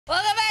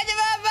Welcome back to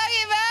my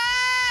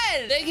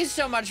Pokemon! Thank you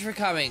so much for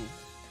coming.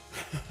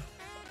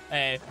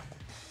 Hey.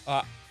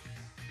 Hop,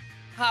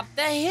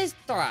 the hip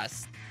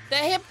thrust. The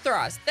hip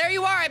thrust. There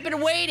you are, I've been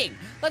waiting.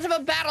 Let's have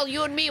a battle,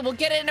 you and me. We'll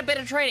get in a bit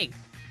of training.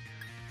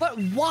 But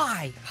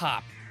why,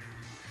 Hop?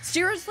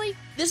 Seriously?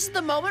 This is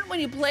the moment when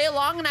you play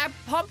along and I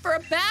pump for a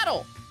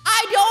battle.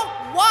 I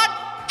don't want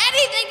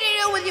anything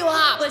to do with you,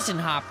 Hop. Listen,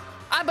 Hop,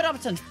 I've been up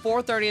since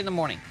 4:30 in the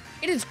morning.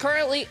 It is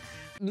currently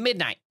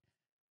midnight.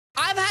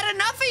 I've had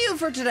enough of you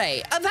for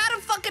today. I've had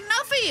fucking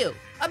enough of you.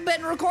 I've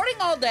been recording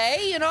all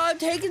day. You know, I've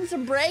taken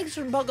some breaks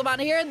from Pokemon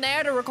here and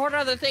there to record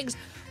other things,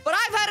 but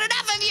I've had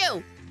enough of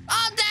you.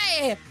 All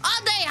day,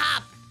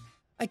 Hop.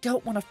 I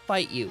don't want to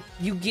fight you.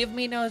 You give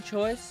me no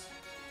choice.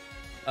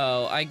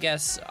 Oh, I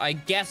guess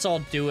I'll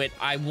do it.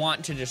 I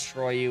want to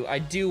destroy you. I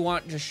do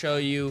want to show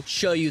you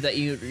that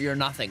you're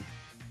nothing.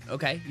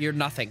 Okay, you're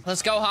nothing.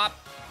 Let's go, Hop.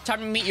 Time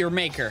to meet your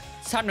maker.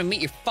 It's time to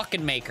meet your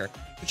fucking maker.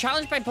 You're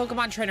challenged by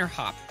Pokemon trainer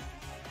Hop.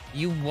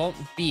 You won't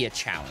be a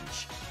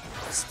challenge.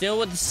 Still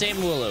with the same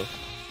Wooloo.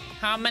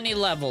 How many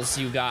levels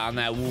you got on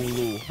that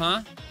Wooloo,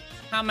 huh?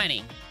 How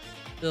many?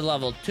 The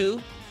level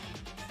 2?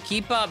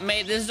 Keep up,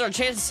 mate. This is our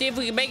chance to see if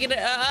we can make it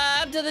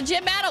up to the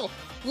gym battle.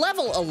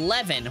 Level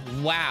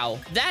 11. Wow,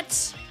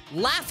 that's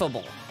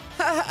laughable.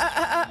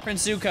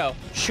 Prince Zuko,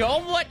 show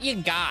him what you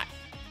got.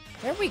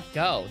 There we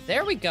go.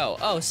 There we go.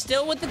 Oh,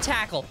 still with the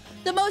tackle.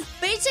 The most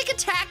basic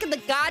attack in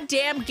the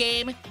goddamn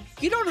game.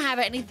 You don't have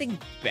anything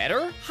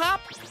better,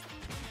 Hop?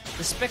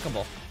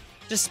 Despicable.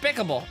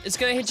 Despicable. It's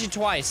gonna hit you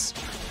twice.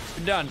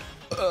 You're done.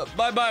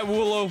 Bye-bye,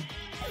 Wooloo.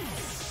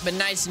 Been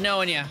nice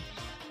knowing you.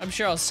 I'm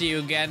sure I'll see you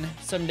again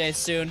someday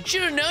soon.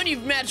 Should've known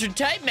you've mastered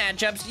type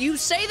matchups. You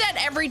say that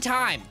every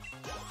time.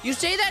 You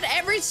say that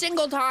every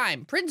single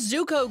time. Prince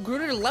Zuko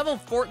grew to level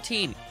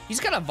 14. He's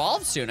gonna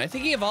evolve soon. I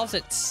think he evolves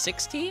at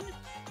 16?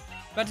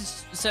 About to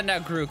send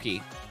out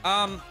Grookey.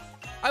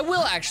 I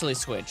will actually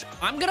switch.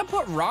 I'm gonna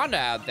put Rhonda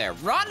out there.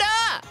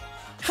 Rhonda!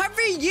 Time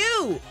for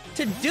you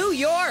to do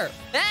your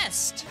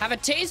best. Have a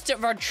taste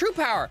of our true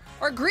power.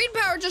 Our green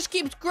power just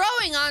keeps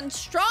growing on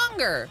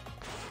stronger.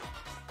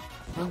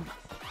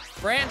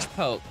 Branch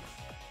poke.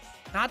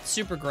 Not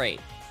super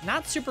great.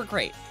 Not super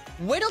great.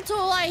 Wait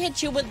till I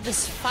hit you with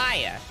this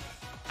fire.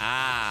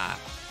 Ah,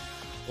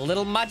 a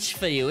little much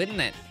for you, isn't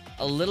it?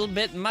 A little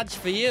bit much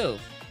for you.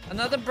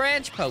 Another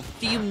branch poke.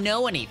 Do you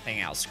know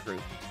anything else,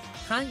 Groot?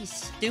 Huh, you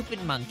stupid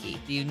monkey.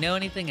 Do you know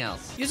anything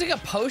else? Using a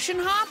potion,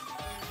 Hop?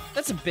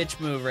 That's a bitch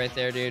move right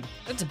there, dude.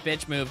 That's a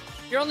bitch move.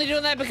 You're only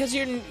doing that because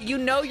you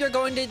know you're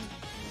going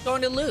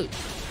to lose.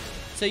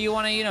 So you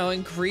want to, you know,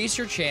 increase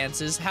your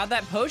chances. How'd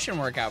that potion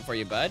work out for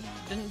you, bud?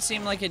 Didn't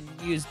seem like it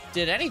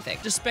did anything.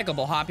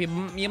 Despicable, Hop. You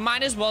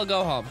might as well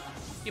go home.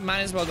 You might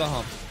as well go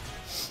home.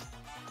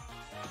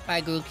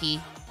 Bye, Grookey.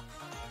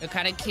 You're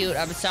kind of cute.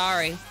 I'm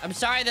sorry. I'm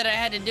sorry that I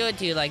had to do it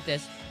to you like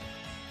this.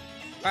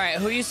 All right,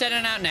 who are you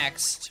sending out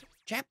next?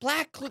 Jack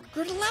Black grew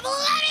to level 11,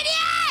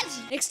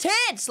 yes! Nick's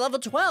Tits, level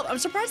 12. I'm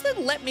surprised they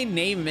let me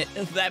name it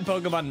that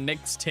Pokemon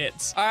Nick's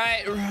Tits. All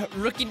right,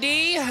 Rookie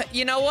D,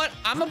 you know what?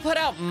 I'm gonna put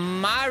out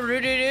my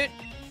Roodoot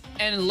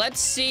and let's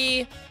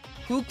see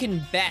who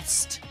can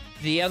best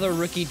the other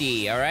Rookie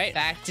D, all right?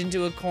 Backed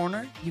into a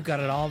corner. You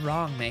got it all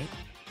wrong, mate.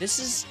 This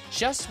is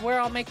just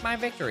where I'll make my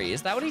victory.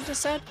 Is that what he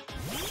just said?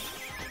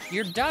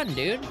 You're done,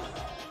 dude.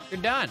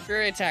 You're done.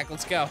 Fury attack,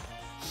 let's go.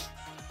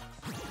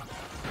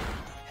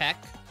 Heck.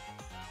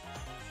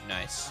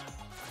 Nice.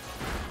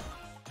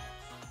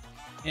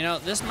 You know,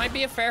 this might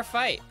be a fair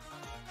fight.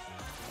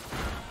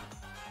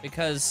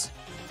 Because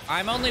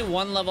I'm only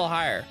one level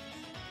higher.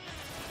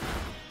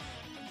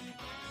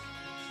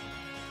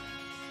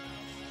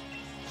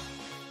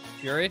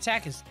 Fury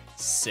attack is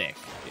sick,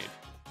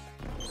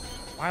 dude.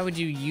 Why would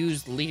you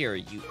use Leer,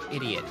 you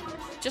idiot?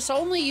 Just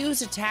only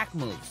use attack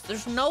moves.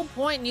 There's no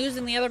point in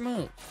using the other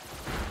moves.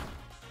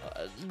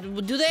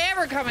 Do they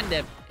ever come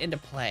into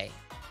play?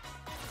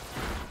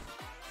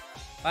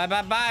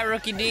 Bye,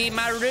 Rookie D.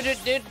 My Roodoot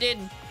did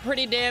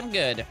pretty damn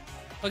good.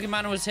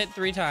 Pokemon was hit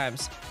 3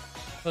 times.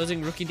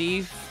 Opposing Rookie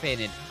D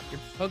fainted. Your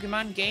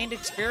Pokemon gained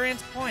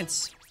experience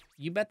points.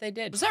 You bet they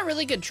did. Was that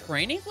really good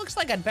training? Looks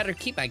like I'd better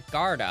keep my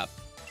guard up.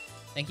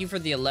 Thank you for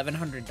the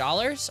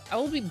 $1,100. I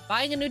will be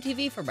buying a new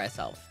TV for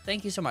myself.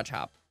 Thank you so much,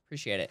 Hop.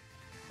 Appreciate it.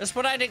 That's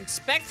what I'd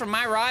expect from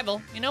my rival.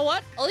 You know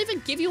what? I'll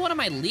even give you one of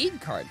my league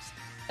cards.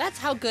 That's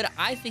how good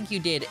I think you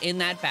did in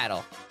that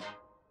battle.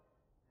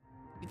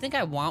 You think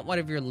I want one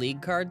of your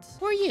league cards?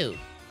 Who are you?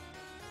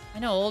 I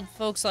know old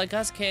folks like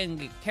us can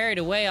get carried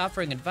away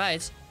offering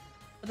advice,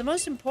 but the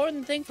most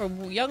important thing for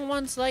young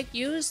ones like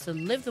you is to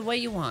live the way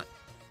you want.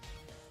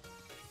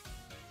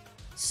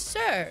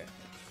 Sir,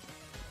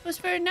 it was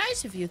very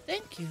nice of you,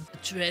 thank you. The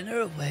trainer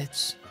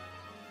awaits.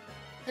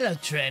 Hello,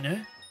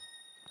 trainer.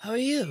 How are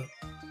you?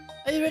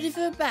 Are you ready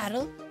for a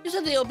battle? You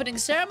saw the opening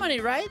ceremony,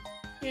 right?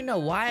 You know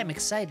why I'm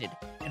excited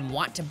and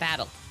want to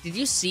battle. Did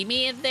you see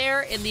me in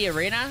there in the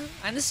arena?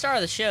 I'm the star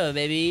of the show,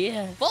 baby.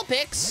 Full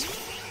picks.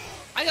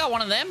 I got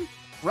one of them.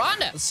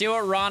 Rhonda. Let's see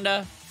what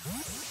Rhonda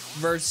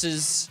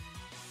versus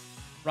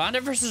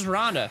Rhonda versus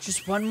Rhonda.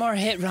 Just one more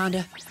hit,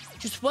 Rhonda.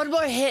 Just one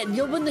more hit and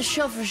you'll win the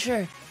show for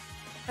sure.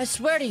 I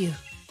swear to you.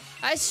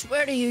 I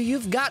swear to you,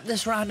 you've got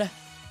this, Rhonda.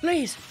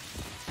 Please,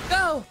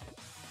 go.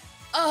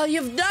 Oh,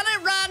 you've done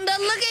it, Rhonda.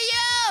 Look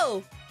at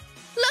you.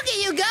 Look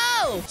at you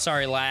go.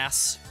 Sorry,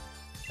 lass.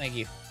 Thank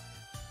you.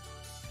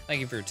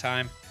 Thank you for your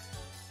time.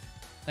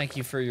 Thank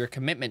you for your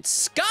commitment.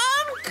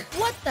 Skunk?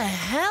 What the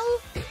hell?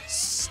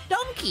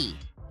 Stunky.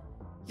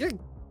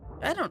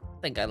 I don't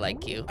think I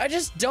like you. I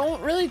just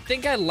don't really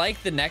think I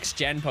like the next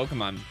gen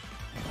Pokemon.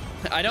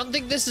 I don't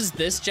think this is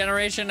this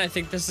generation. I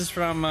think this is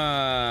from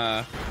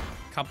a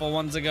couple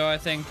ones ago, I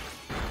think.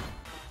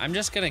 I'm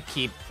just gonna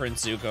keep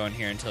Prince Zuko in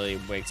here until he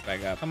wakes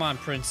back up. Come on,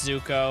 Prince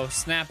Zuko,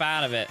 snap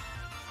out of it.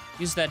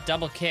 Use that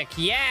double kick.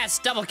 Yes,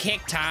 double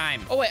kick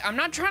time. Oh wait, I'm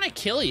not trying to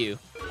kill you.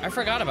 I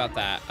forgot about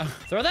that.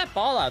 Throw that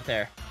ball out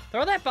there.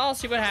 Throw that ball,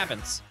 see what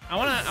happens. I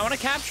wanna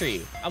capture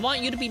you. I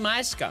want you to be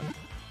my skunk.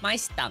 My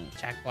skunk.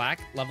 Jack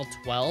Black, level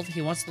 12.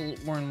 He wants to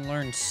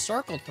learn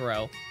circle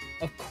throw.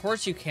 Of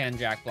course you can,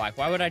 Jack Black.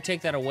 Why would I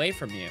take that away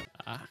from you?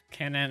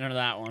 Can't enter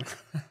that one.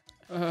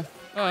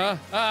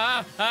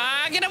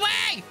 Get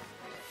away!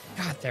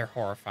 God, they're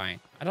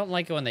horrifying. I don't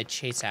like it when they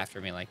chase after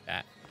me like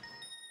that.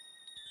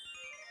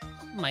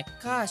 Oh my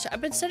gosh, I've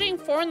been studying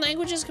foreign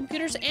languages,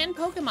 computers, and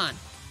Pokemon.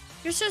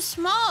 You're so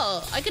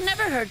small. I could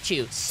never hurt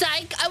you.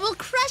 Psych, I will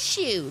crush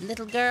you,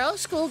 little girl,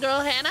 schoolgirl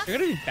Hannah. You're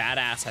gonna be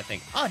badass, I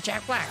think. Oh,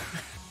 Jack Black.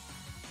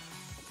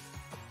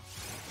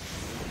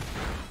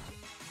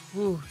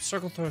 Ooh,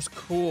 circle throw is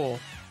cool.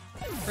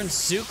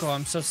 Prince Zuko,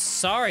 I'm so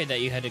sorry that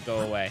you had to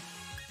go away.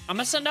 I'm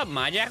gonna send out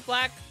my Jack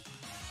Black.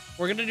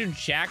 We're gonna do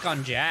Jack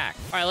on Jack.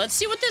 All right, let's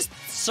see what this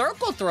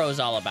circle throw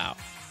is all about.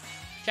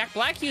 Jack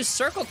Black used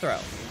circle throw.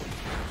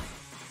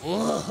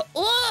 Ooh,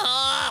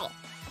 ooh.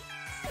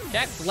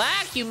 Jack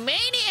Black, you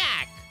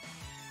maniac!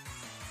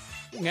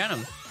 You got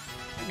him.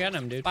 I got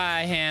him, dude.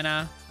 Bye,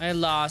 Hannah. I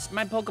lost.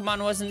 My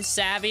Pokemon wasn't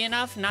savvy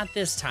enough. Not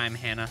this time,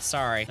 Hannah.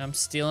 Sorry. I'm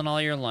stealing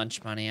all your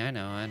lunch money. I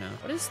know, I know.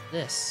 What is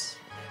this?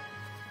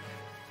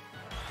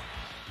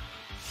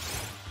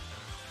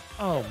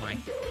 Oh my.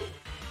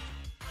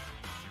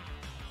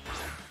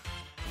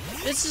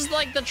 This is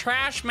like the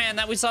trash man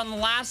that we saw in the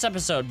last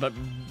episode, but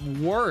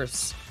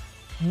worse.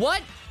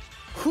 What?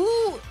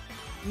 Who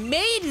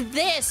made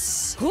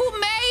this? Who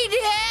made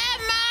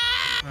him?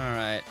 All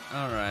right,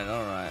 all right,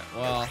 all right.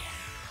 Well.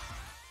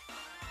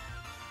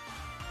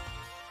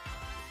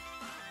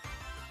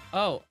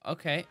 Oh,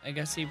 okay. I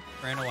guess he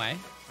ran away.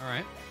 All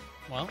right.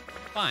 Well,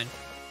 fine.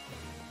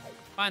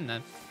 Fine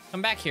then.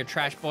 Come back here,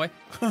 trash boy.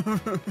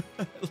 I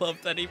love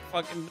that he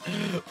fucking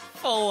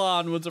full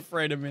on was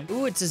afraid of me.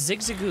 Ooh, it's a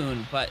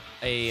Zigzagoon, but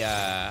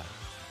a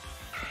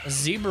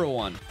zebra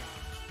one.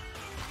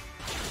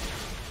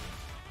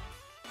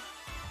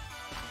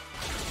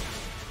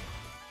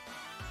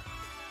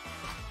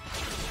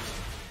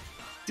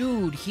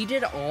 Dude, he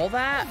did all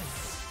that?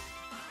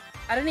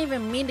 I didn't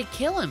even mean to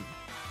kill him.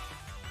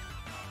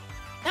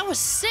 That was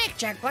sick,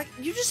 Jack Black.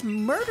 You just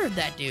murdered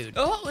that dude.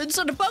 Oh,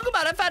 instead of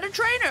Pokemon, I found a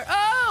trainer.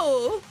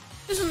 Oh,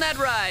 isn't that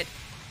right?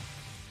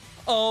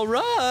 All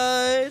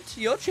right,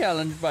 you're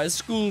challenged by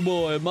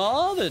Schoolboy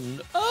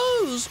Marvin.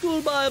 Oh,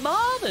 Schoolboy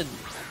Marvin.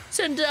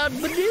 Send out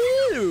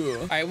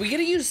Badoo. All right, we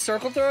gotta use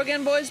Circle Throw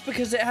again, boys,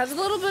 because it has a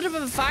little bit of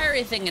a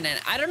fiery thing in it.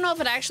 I don't know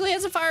if it actually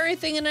has a fiery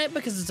thing in it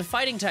because it's a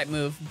fighting type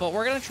move, but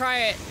we're gonna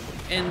try it,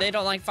 and they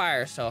don't like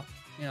fire, so,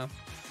 you know.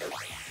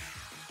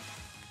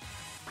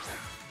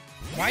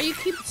 Why you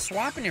keep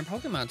swapping your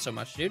Pokemon so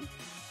much, dude?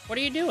 What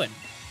are you doing?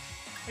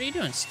 What are you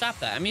doing? Stop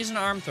that. I'm using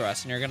arm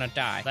thrust and you're gonna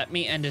die. Let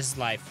me end his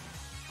life.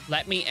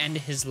 Let me end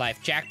his life.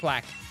 Jack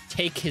Black,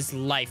 take his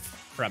life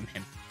from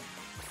him.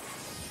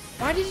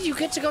 Why did you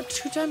get to go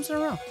 2 times in a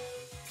row?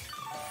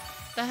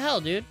 What the hell,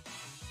 dude?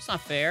 It's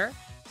not fair.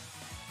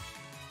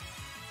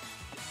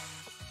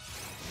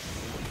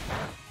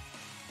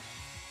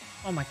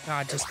 Oh my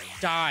God, just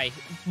die.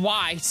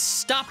 Why?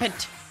 Stop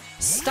it.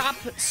 Stop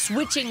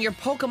switching your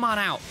Pokemon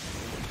out.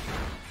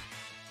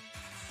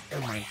 Oh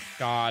my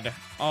God.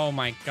 Oh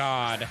my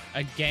God.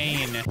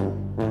 Again.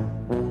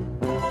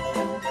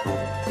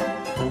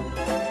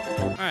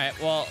 All right,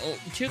 well,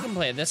 2 can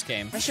play this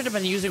game. I should have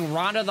been using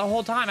Rhonda the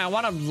whole time. I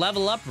want to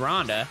level up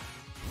Rhonda.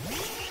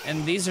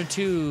 And these are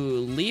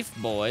 2 Leaf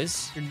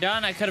boys. You're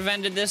done. I could have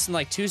ended this in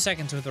like 2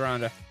 seconds with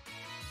Rhonda.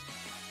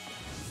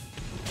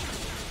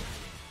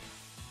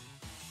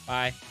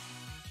 Bye.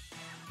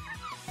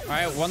 All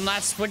right, one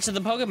last switch of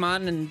the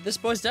Pokemon and this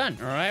boy's done.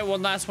 All right,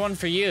 one last one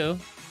for you.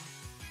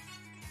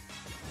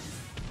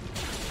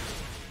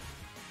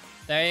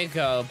 There you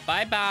go.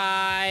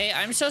 Bye-bye.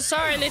 I'm so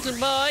sorry, little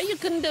boy. You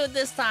couldn't do it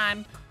this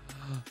time.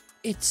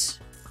 It's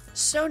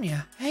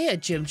Sonia. Hey, a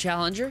gym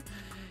challenger.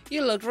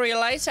 You looked real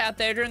nice out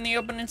there during the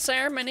opening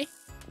ceremony.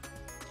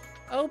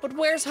 Oh, but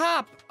where's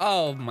Hop?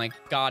 Oh my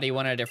God, he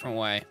went a different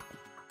way.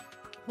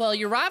 Well,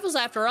 your rivals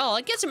after all.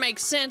 I guess it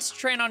makes sense to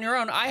train on your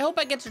own. I hope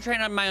I get to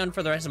train on my own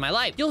for the rest of my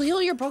life. You'll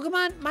heal your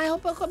Pokemon? My whole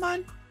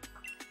Pokemon?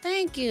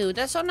 Thank you,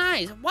 that's so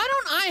nice. Why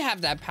don't I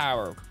have that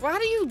power? How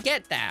do you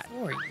get that?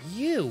 Who are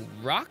you,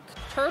 Rock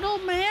Turtle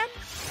Man?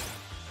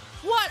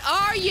 What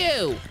are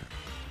you?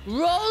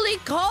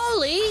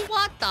 Roly-Coly?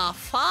 What the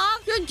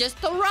fuck? You're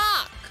just a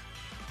rock.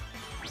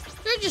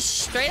 You're just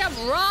straight up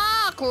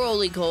rock,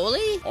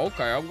 Roly-Coly.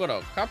 Okay, I'm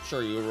gonna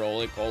capture you,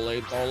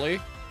 Roly-Coly.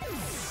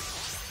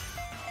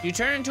 You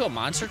turn into a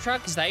monster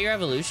truck? Is that your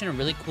evolution? A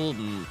really cool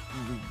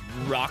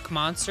rock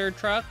monster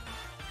truck?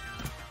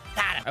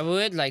 Got him. I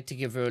would like to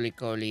give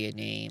Roly-Coly a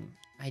name.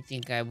 I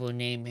think I will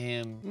name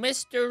him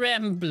Mr.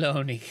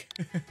 Rambloni.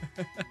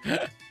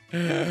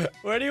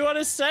 Where do you want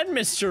to send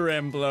Mr.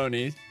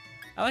 Rambloni?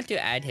 I want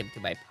to add him to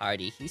my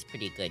party. He's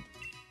pretty good.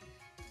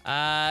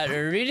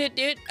 Read it,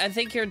 dude. I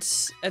think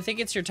it's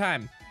your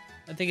time.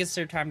 I think it's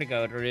your time to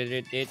go. Read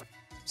it, dude.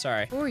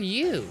 Sorry. Who are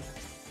you?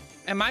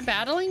 Am I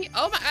battling?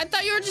 Oh my! I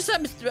thought you were just a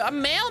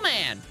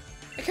mailman.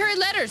 I carry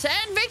letters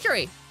and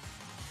victory.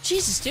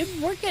 Jesus,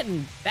 dude, we're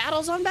getting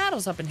battles on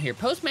battles up in here.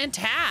 Postman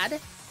Tad.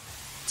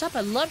 What's up?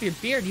 I love your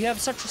beard. You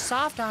have such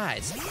soft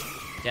eyes.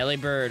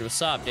 Delibird,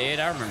 what's up, dude?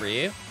 I remember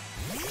you.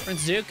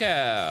 Prince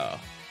Zuko.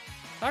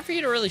 Time for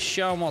you to really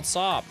show him what's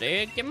up,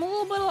 dude. Give him a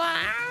little bit of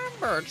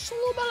amber. Just a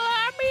little bit of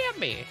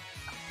amber.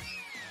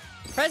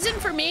 Present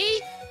for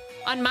me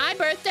on my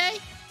birthday?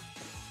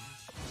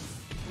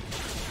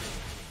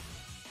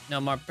 No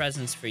more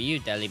presents for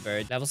you,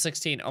 Delibird. Level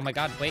 16. Oh my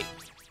god, wait.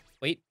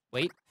 Wait.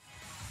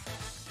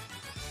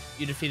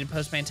 You defeated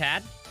Postman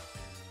Tad?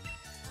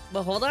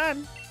 But hold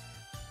on.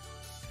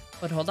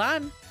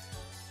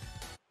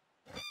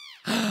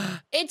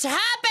 It's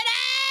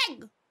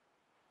happening!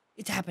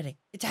 It's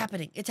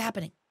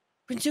happening.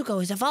 Prince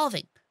Zuko is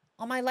evolving.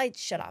 All my lights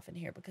shut off in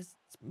here because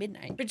it's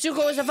midnight. Prince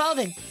Zuko is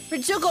evolving.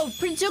 Prince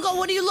Zuko,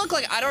 what do you look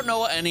like? I don't know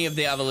what any of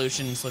the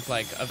evolutions look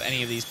like of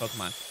any of these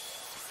Pokemon.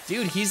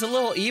 Dude, he's a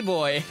little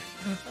E-boy.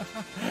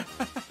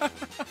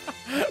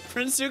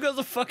 Prince Zuko's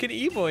a fucking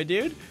E-boy,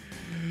 dude.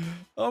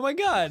 Oh my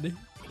god.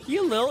 He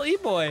a little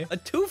E-boy. A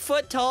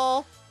 2-foot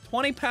tall,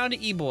 20-pound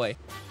E-boy.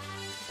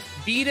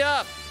 Beat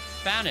up.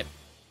 Found it.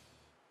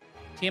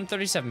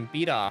 TM37,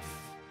 beat off.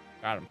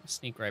 Got him.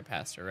 Sneak right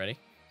past her. Ready?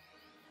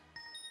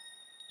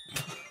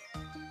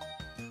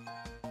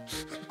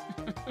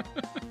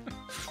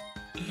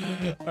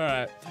 All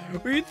right.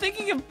 Were you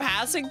thinking of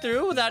passing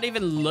through without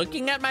even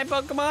looking at my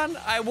Pokemon?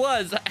 I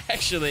was,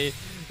 actually.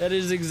 That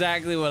is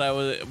exactly what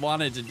I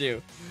wanted to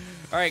do.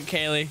 All right,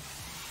 Kaylee.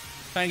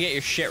 Trying to get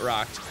your shit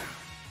rocked.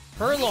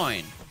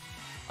 Purloin.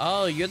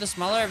 Oh, you're the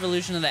smaller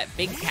evolution of that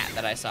big cat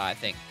that I saw, I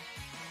think.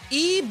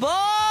 E-Boy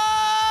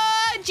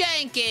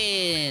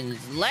Jenkins.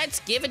 Let's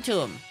give it to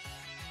him.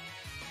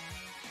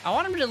 I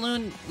want him to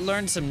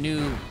learn some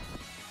new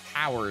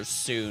powers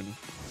soon.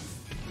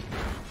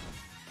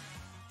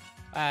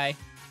 Bye.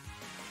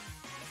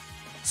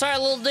 Sorry,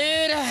 little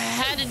dude.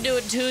 Had to do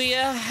it to you.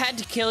 Had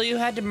to kill you.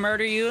 Had to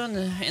murder you in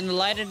the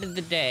light of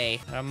the day.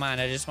 I don't mind.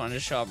 I just wanted to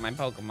show off my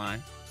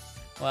Pokemon.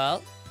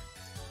 Well,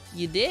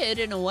 you did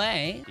in a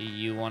way. Do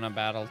you want to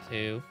battle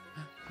too?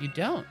 You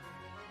don't.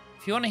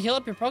 If you want to heal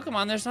up your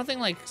Pokemon, there's nothing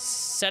like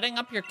setting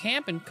up your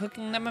camp and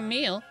cooking them a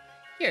meal.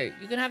 Here,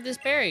 you can have this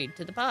berry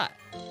to the pot.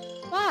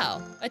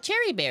 Wow, a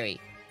cherry berry.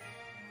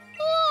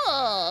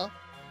 Oh.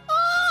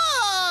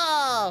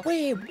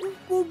 Wait,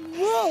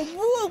 whoa.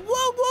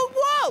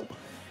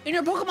 In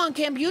your Pokemon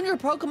camp, you and your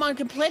Pokemon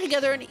can play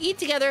together and eat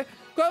together,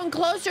 growing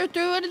closer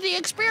through the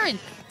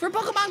experience. If your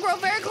Pokemon grow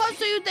very close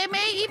to you, they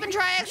may even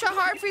try extra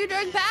hard for you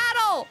during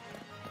battle.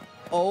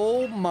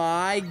 Oh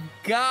my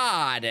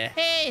god.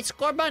 Hey,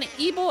 Score Bunny,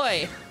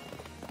 E-Boy.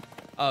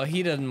 Oh,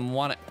 he doesn't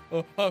want it.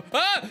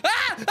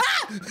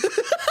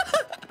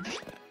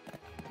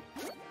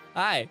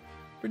 Hi.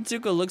 Prince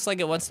Zuko looks like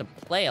it wants to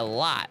play a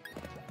lot.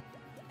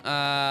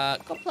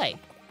 Go play.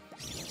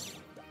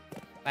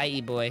 Bye,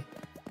 E-Boy.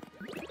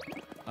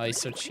 Oh,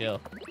 he's so chill.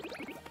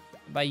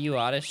 What about you,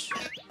 Oddish?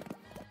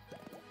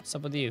 What's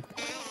up with you?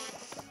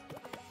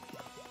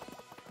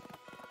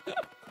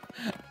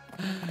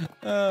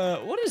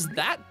 What is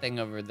that thing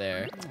over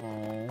there?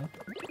 Oh.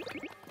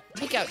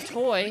 Take out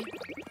toy.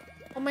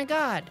 Oh my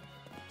god.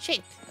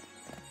 Shake.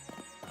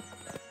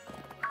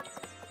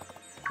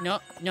 No,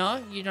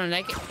 you don't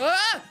like it.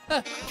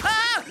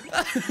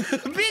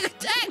 Being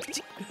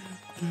attacked!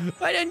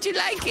 Why don't you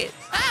like it?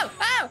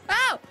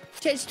 Ow!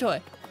 Change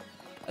toy.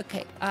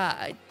 Okay,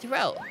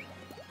 throw.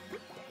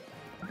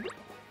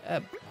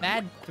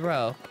 Bad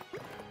throw.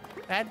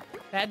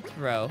 Bad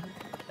throw.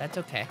 That's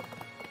okay.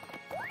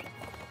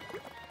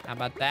 How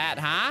about that,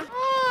 huh?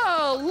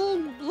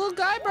 Oh, little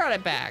guy brought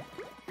it back.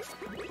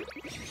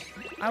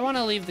 I want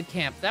to leave the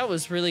camp. That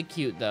was really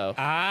cute, though.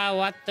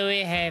 What do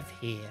we have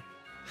here?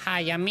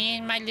 Hi, me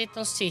and my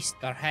little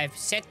sister have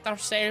set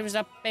ourselves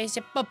up as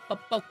a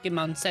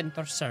Pokemon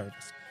Center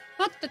service.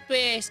 Not that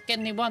we ask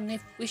anyone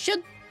if we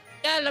should.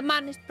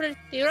 Galaman is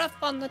pretty rough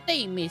on the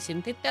team,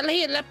 isn't it? I'll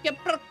heal up your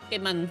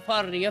Pokemon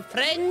for you,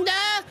 friend.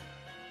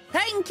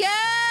 Thank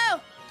you!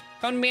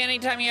 Come to me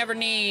anytime you ever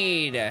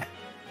need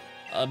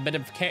a bit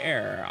of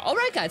care. All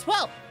right, guys.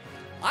 Well,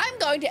 I'm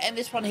going to end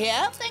this one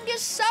here. Thank you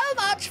so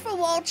much for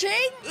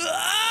watching.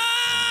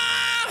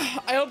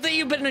 I hope that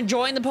you've been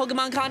enjoying the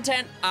Pokemon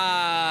content.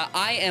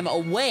 I am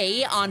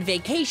away on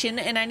vacation,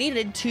 and I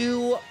needed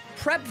to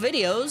prep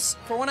videos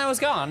for when I was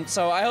gone.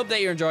 So I hope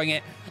that you're enjoying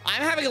it.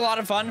 I'm having a lot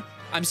of fun.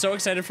 I'm so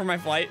excited for my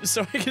flight,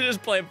 so I can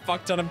just play a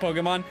fuck ton of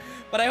Pokemon.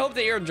 But I hope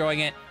that you're enjoying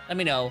it. Let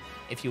me know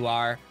if you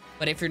are.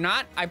 But if you're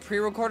not, I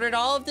pre-recorded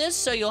all of this,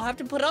 so you'll have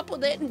to put up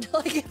with it until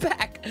I get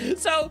back.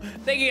 So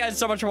thank you guys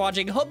so much for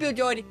watching. Hope you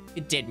enjoyed. If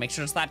you did, make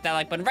sure to slap that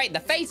like button right in the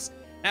face.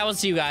 And I will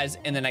see you guys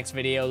in the next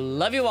video.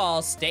 Love you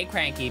all. Stay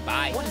cranky.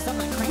 Bye. What is up,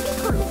 my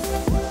cranky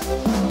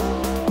crew?